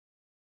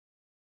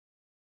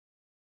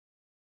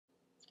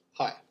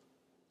Hi,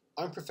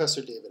 I'm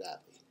Professor David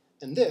Adley,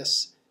 and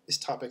this is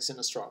Topics in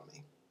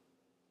Astronomy.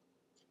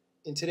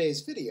 In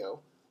today's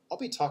video, I'll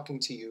be talking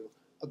to you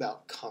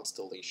about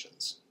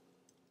constellations.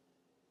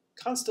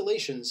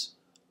 Constellations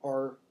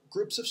are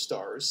groups of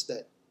stars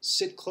that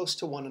sit close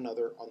to one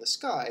another on the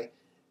sky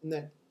and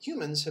that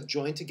humans have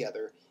joined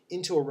together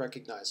into a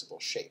recognizable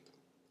shape.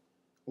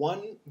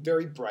 One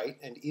very bright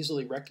and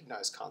easily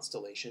recognized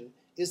constellation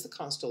is the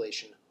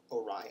constellation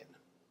Orion.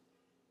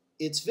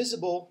 It's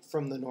visible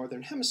from the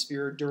northern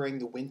hemisphere during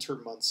the winter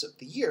months of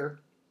the year,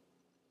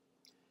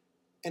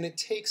 and it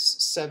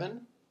takes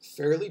 7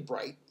 fairly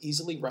bright,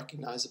 easily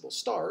recognizable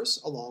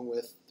stars, along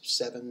with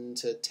 7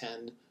 to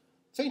 10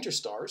 fainter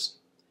stars,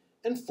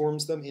 and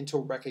forms them into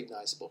a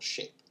recognizable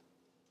shape.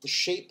 The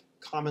shape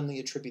commonly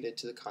attributed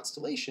to the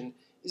constellation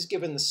is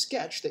given the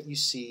sketch that you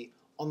see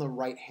on the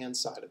right-hand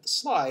side of the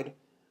slide,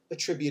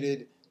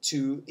 attributed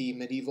to the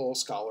medieval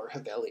scholar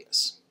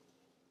Hevelius.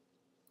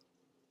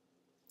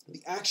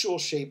 The actual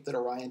shape that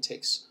Orion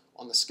takes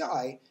on the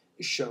sky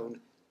is shown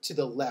to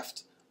the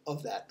left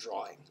of that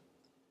drawing.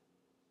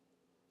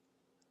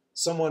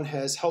 Someone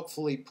has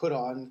helpfully put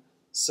on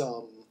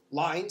some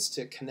lines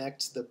to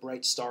connect the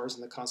bright stars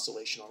in the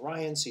constellation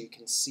Orion so you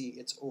can see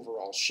its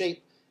overall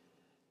shape.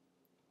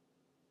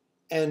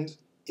 And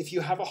if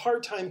you have a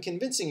hard time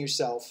convincing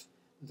yourself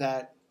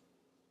that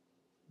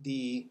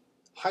the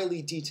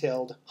highly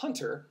detailed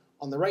hunter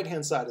on the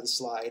right-hand side of the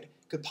slide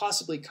could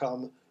possibly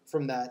come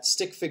from that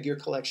stick figure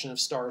collection of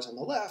stars on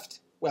the left,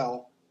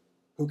 well,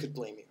 who could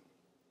blame you?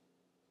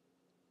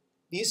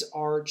 These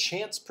are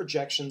chance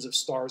projections of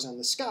stars on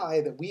the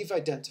sky that we've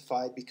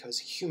identified because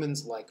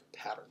humans like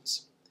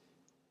patterns.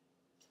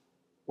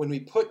 When we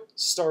put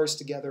stars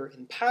together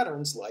in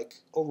patterns like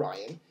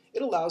Orion,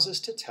 it allows us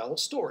to tell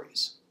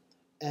stories.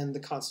 And the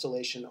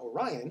constellation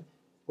Orion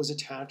was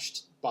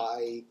attached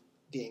by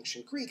the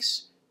ancient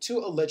Greeks to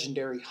a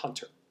legendary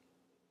hunter.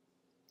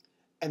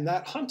 And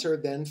that hunter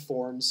then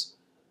forms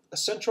a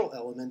central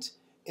element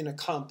in a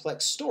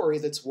complex story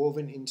that's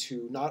woven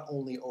into not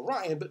only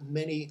Orion, but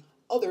many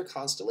other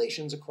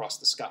constellations across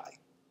the sky.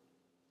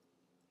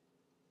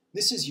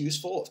 This is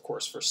useful, of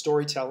course, for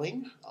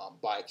storytelling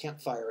by a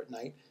campfire at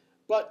night,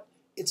 but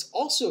it's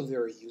also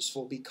very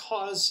useful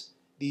because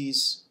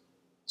these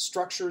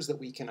structures that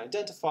we can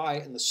identify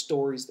and the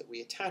stories that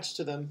we attach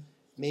to them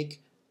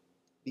make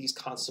these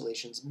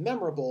constellations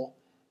memorable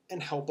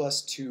and help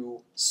us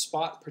to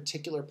spot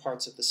particular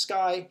parts of the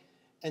sky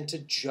and to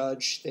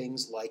judge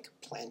things like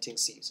planting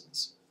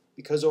seasons.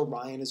 Because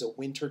Orion is a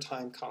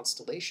wintertime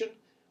constellation,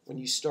 when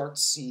you start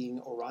seeing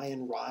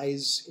Orion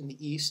rise in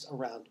the east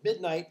around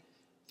midnight,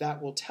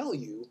 that will tell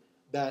you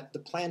that the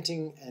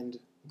planting and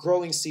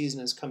growing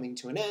season is coming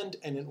to an end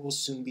and it will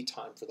soon be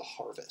time for the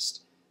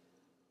harvest.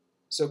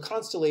 So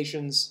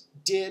constellations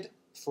did,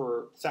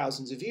 for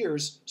thousands of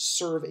years,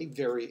 serve a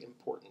very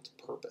important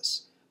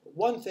purpose. But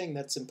one thing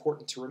that's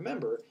important to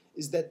remember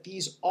is that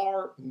these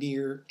are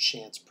mere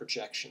chance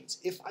projections.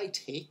 If I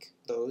take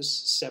those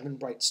 7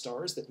 bright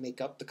stars that make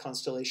up the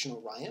constellation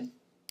Orion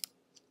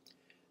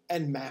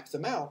and map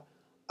them out,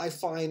 I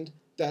find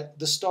that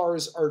the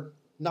stars are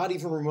not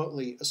even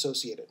remotely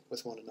associated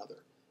with one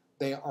another.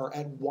 They are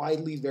at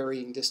widely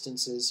varying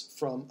distances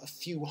from a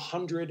few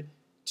hundred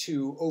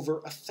to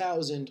over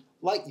 1,000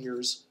 light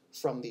years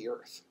from the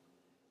Earth.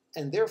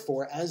 And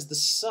therefore, as the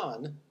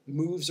sun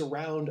moves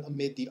around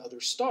amid the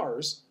other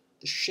stars,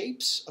 the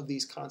shapes of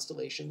these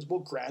constellations will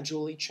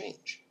gradually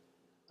change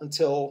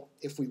until,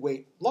 if we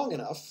wait long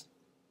enough,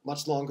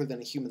 much longer than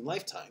a human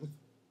lifetime,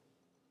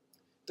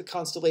 the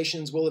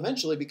constellations will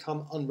eventually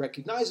become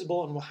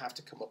unrecognizable and we'll have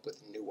to come up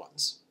with new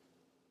ones.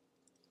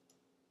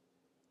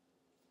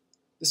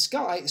 The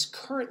sky is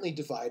currently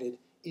divided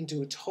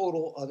into a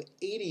total of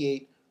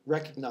 88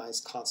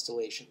 recognized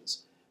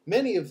constellations.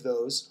 Many of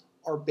those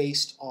are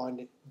based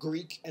on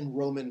Greek and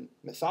Roman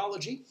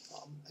mythology,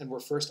 and were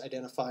first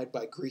identified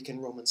by Greek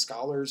and Roman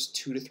scholars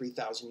 2,000 to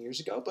 3,000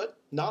 years ago, but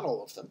not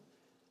all of them.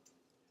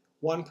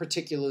 One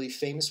particularly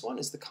famous one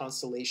is the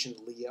constellation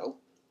Leo,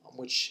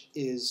 which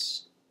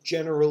is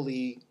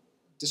generally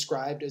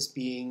described as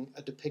being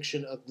a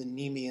depiction of the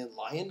Nemean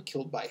lion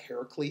killed by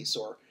Heracles,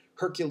 or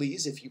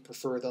Hercules if you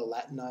prefer the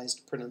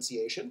Latinized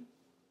pronunciation.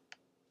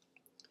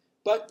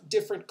 But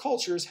different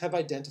cultures have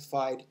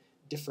identified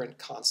different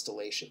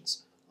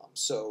constellations.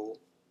 So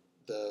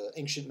the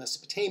ancient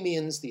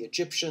Mesopotamians, the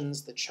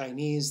Egyptians, the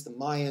Chinese, the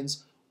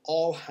Mayans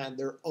all had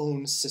their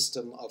own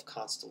system of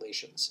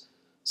constellations.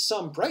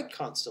 Some bright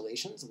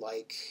constellations,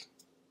 like,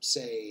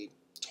 say,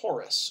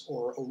 Taurus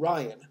or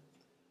Orion,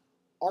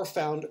 are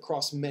found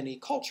across many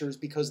cultures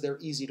because they're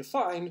easy to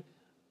find,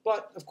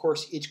 but of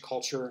course each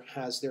culture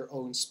has their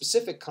own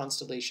specific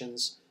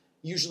constellations,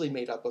 usually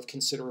made up of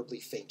considerably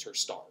fainter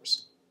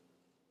stars.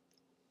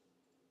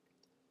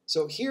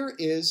 So here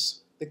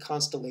is the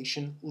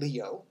constellation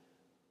Leo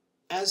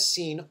as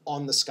seen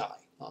on the sky.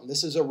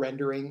 This is a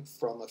rendering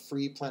from a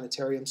free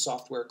planetarium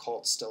software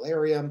called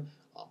Stellarium,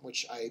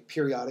 which I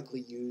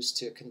periodically use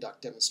to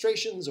conduct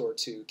demonstrations or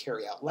to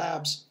carry out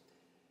labs.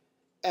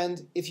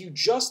 And if you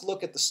just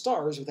look at the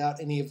stars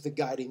without any of the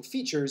guiding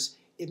features,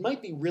 it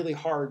might be really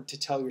hard to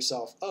tell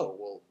yourself, oh,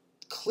 well,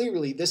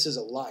 clearly this is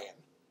a lion.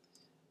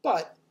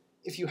 But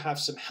if you have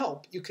some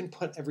help, you can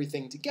put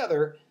everything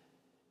together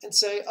and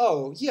say,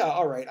 oh, yeah,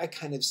 all right, I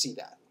kind of see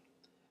that.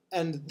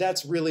 And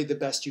that's really the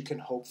best you can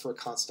hope for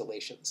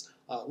constellations.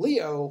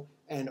 Leo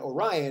and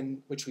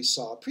Orion, which we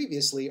saw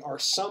previously, are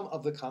some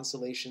of the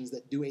constellations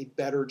that do a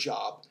better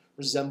job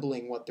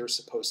resembling what they're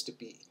supposed to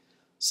be.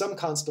 Some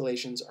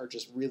constellations are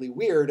just really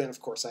weird, and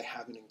of course I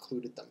haven't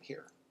included them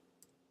here.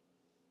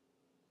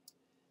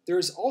 There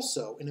is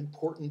also an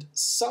important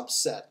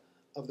subset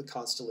of the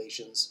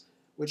constellations,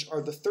 which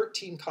are the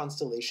 13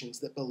 constellations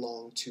that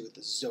belong to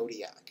the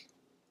zodiac.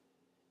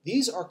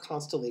 These are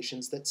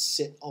constellations that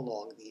sit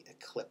along the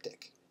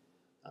ecliptic.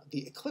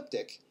 The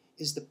ecliptic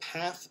is the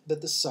path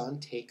that the sun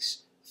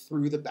takes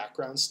through the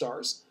background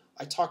stars.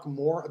 I talk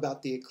more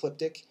about the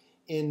ecliptic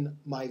in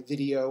my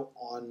video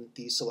on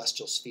the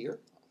celestial sphere.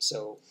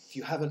 So if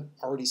you haven't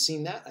already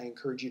seen that, I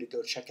encourage you to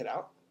go check it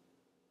out.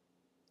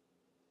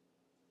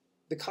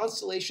 The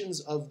constellations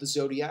of the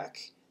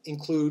zodiac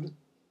include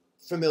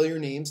familiar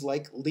names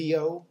like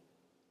Leo,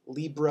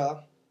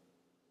 Libra,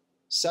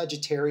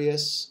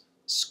 Sagittarius,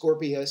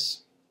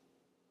 Scorpius.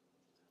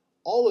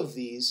 All of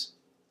these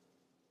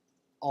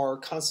are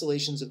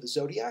constellations of the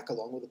zodiac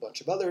along with a bunch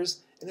of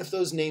others, and if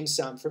those names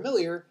sound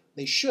familiar,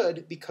 they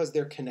should, because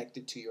they're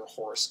connected to your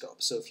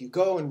horoscope. So if you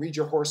go and read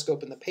your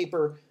horoscope in the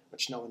paper,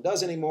 which no one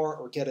does anymore,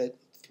 or get it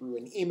through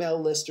an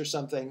email list or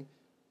something,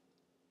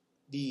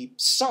 the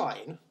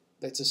sign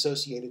that's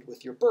associated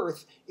with your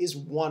birth is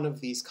one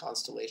of these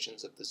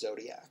constellations of the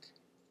zodiac.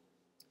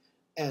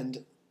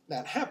 And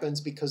that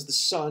happens because the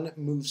sun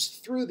moves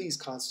through these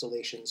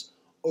constellations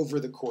over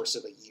the course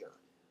of a year.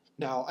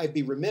 Now, I'd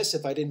be remiss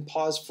if I didn't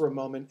pause for a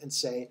moment and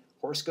say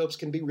horoscopes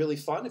can be really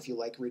fun. If you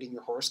like reading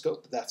your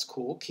horoscope, that's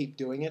cool. Keep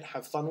doing it.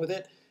 Have fun with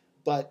it.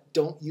 But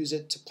don't use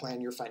it to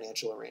plan your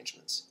financial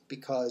arrangements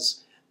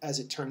because, as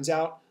it turns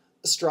out,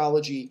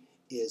 astrology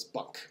is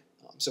bunk.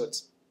 So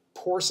it's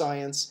poor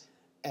science,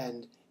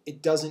 and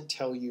it doesn't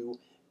tell you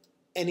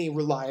any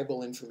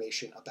reliable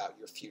information about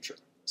your future.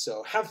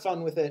 So have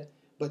fun with it,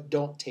 but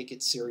don't take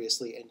it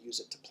seriously and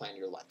use it to plan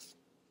your life.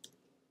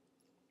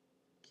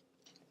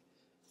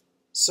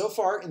 So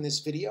far in this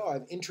video,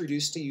 I've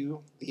introduced to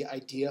you the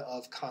idea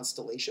of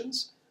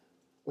constellations,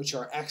 which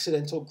are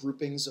accidental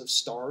groupings of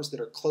stars that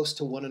are close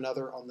to one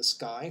another on the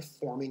sky,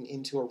 forming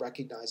into a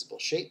recognizable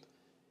shape.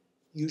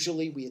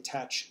 Usually we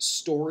attach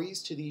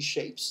stories to these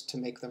shapes to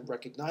make them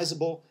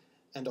recognizable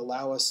and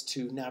allow us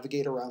to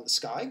navigate around the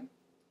sky.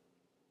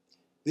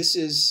 This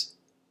is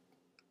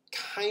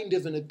kind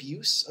of an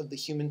abuse of the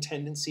human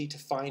tendency to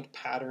find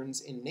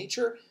patterns in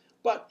nature,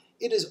 but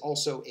it is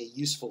also a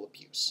useful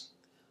abuse.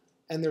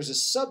 And there's a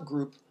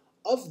subgroup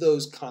of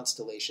those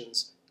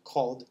constellations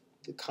called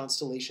the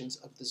constellations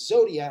of the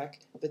zodiac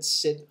that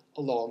sit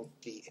along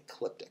the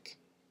ecliptic.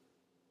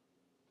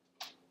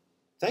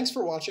 Thanks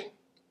for watching,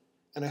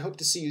 and I hope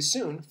to see you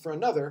soon for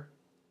another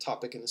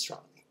topic in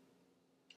astronomy.